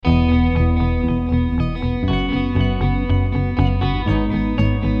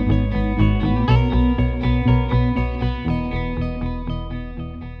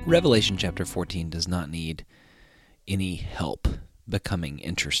Revelation chapter 14 does not need any help becoming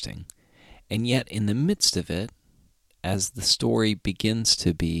interesting. And yet, in the midst of it, as the story begins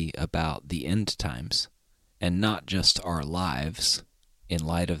to be about the end times, and not just our lives in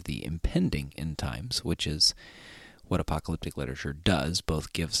light of the impending end times, which is what apocalyptic literature does,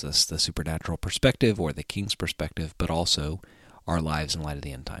 both gives us the supernatural perspective or the king's perspective, but also our lives in light of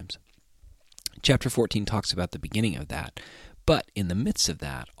the end times. Chapter 14 talks about the beginning of that, but in the midst of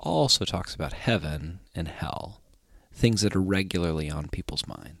that also talks about heaven and hell, things that are regularly on people's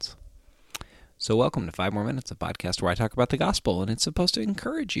minds. So welcome to 5 More Minutes, a podcast where I talk about the gospel, and it's supposed to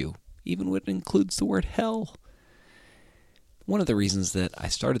encourage you, even when it includes the word hell. One of the reasons that I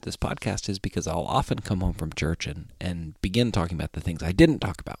started this podcast is because I'll often come home from church and begin talking about the things I didn't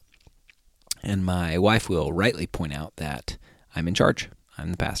talk about. And my wife will rightly point out that I'm in charge. I'm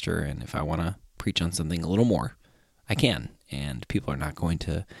the pastor, and if I want to preach on something a little more, I can, and people are not going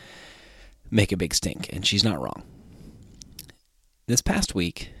to make a big stink, and she's not wrong. This past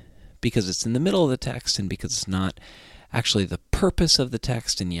week, because it's in the middle of the text and because it's not actually the purpose of the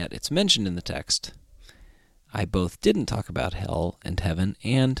text and yet it's mentioned in the text, I both didn't talk about hell and heaven,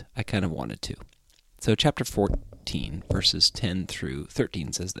 and I kind of wanted to. So chapter 14, verses 10 through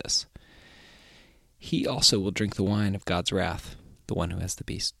 13 says this: "He also will drink the wine of God's wrath, the one who has the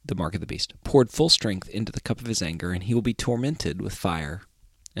beast, the mark of the beast, poured full strength into the cup of his anger, and he will be tormented with fire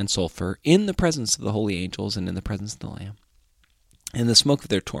and sulfur in the presence of the holy angels and in the presence of the Lamb. And the smoke of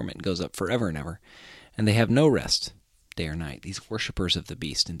their torment goes up forever and ever, and they have no rest day or night, these worshippers of the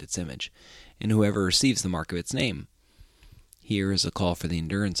beast and its image, and whoever receives the mark of its name. Here is a call for the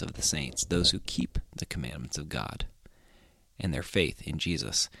endurance of the saints, those who keep the commandments of God and their faith in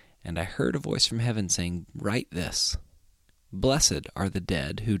Jesus. And I heard a voice from heaven saying, 'Write this: Blessed are the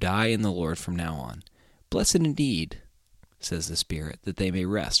dead who die in the Lord from now on. Blessed indeed, says the Spirit, that they may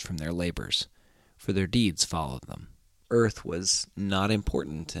rest from their labors, for their deeds follow them.'" Earth was not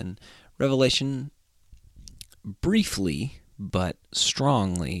important, and Revelation briefly but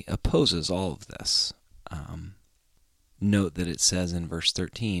strongly opposes all of this. Note that it says in verse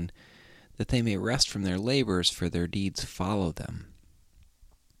 13, that they may rest from their labors, for their deeds follow them.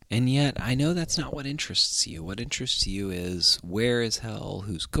 And yet, I know that's not what interests you. What interests you is, where is hell?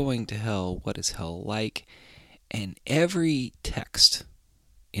 Who's going to hell? What is hell like? And every text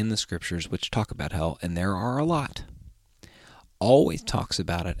in the scriptures which talk about hell, and there are a lot, always talks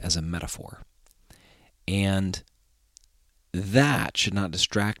about it as a metaphor. And that should not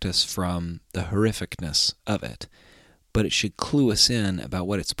distract us from the horrificness of it, but it should clue us in about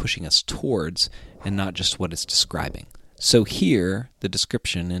what it's pushing us towards and not just what it's describing. So here, the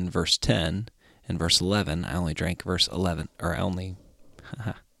description in verse 10 and verse 11,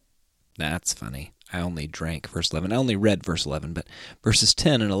 that's funny. I only drank verse 11. I only read verse 11, but verses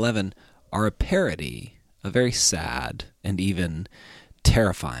 10 and 11 are a parody, a very sad and even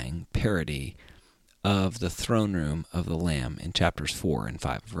terrifying parody of the throne room of the Lamb in chapters 4 and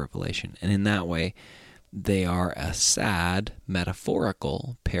 5 of Revelation. And in that way, they are a sad,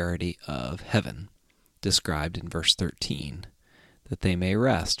 metaphorical parody of heaven, described in verse 13, that they may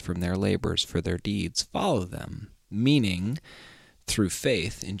rest from their labors, for their deeds follow them, meaning through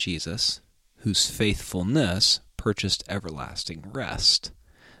faith in Jesus, whose faithfulness purchased everlasting rest.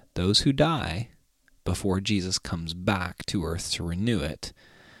 Those who die before Jesus comes back to earth to renew it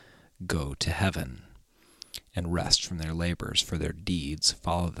go to heaven and rest from their labors, for their deeds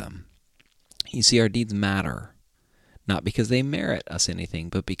follow them. You see, our deeds matter, not because they merit us anything,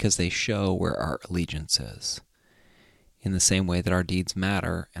 but because they show where our allegiance is. In the same way that our deeds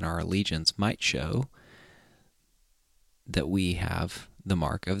matter and our allegiance might show that we have the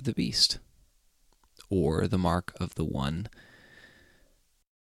mark of the beast, or the mark of the one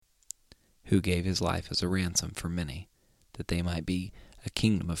who gave his life as a ransom for many, that they might be a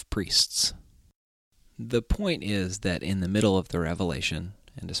kingdom of priests. The point is that in the middle of the Revelation,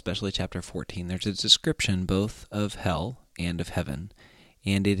 and especially chapter 14, there's a description both of hell and of heaven,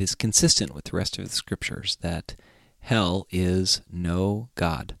 and it is consistent with the rest of the scriptures that hell is no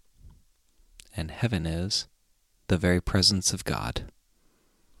God, and heaven is the very presence of God.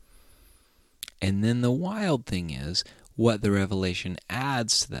 And then the wild thing is, what the Revelation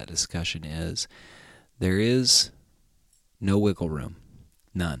adds to that discussion is, there is no wiggle room,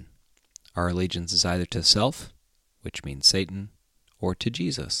 none. Our allegiance is either to self, which means Satan, or to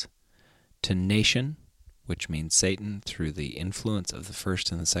Jesus, to nation, which means Satan through the influence of the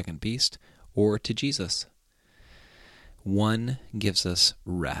first and the second beast, or to Jesus. One gives us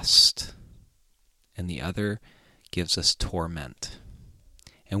rest, and the other gives us torment.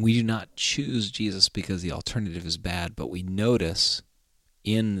 And we do not choose Jesus because the alternative is bad, but we notice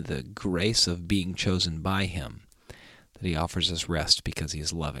in the grace of being chosen by him that he offers us rest because he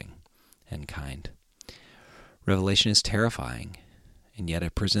is loving and kind. Revelation is terrifying, and yet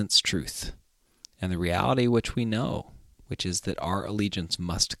it presents truth and the reality which we know, which is that our allegiance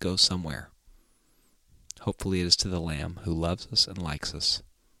must go somewhere. Hopefully it is to the Lamb who loves us and likes us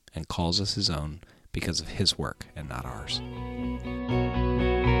and calls us his own because of his work and not ours.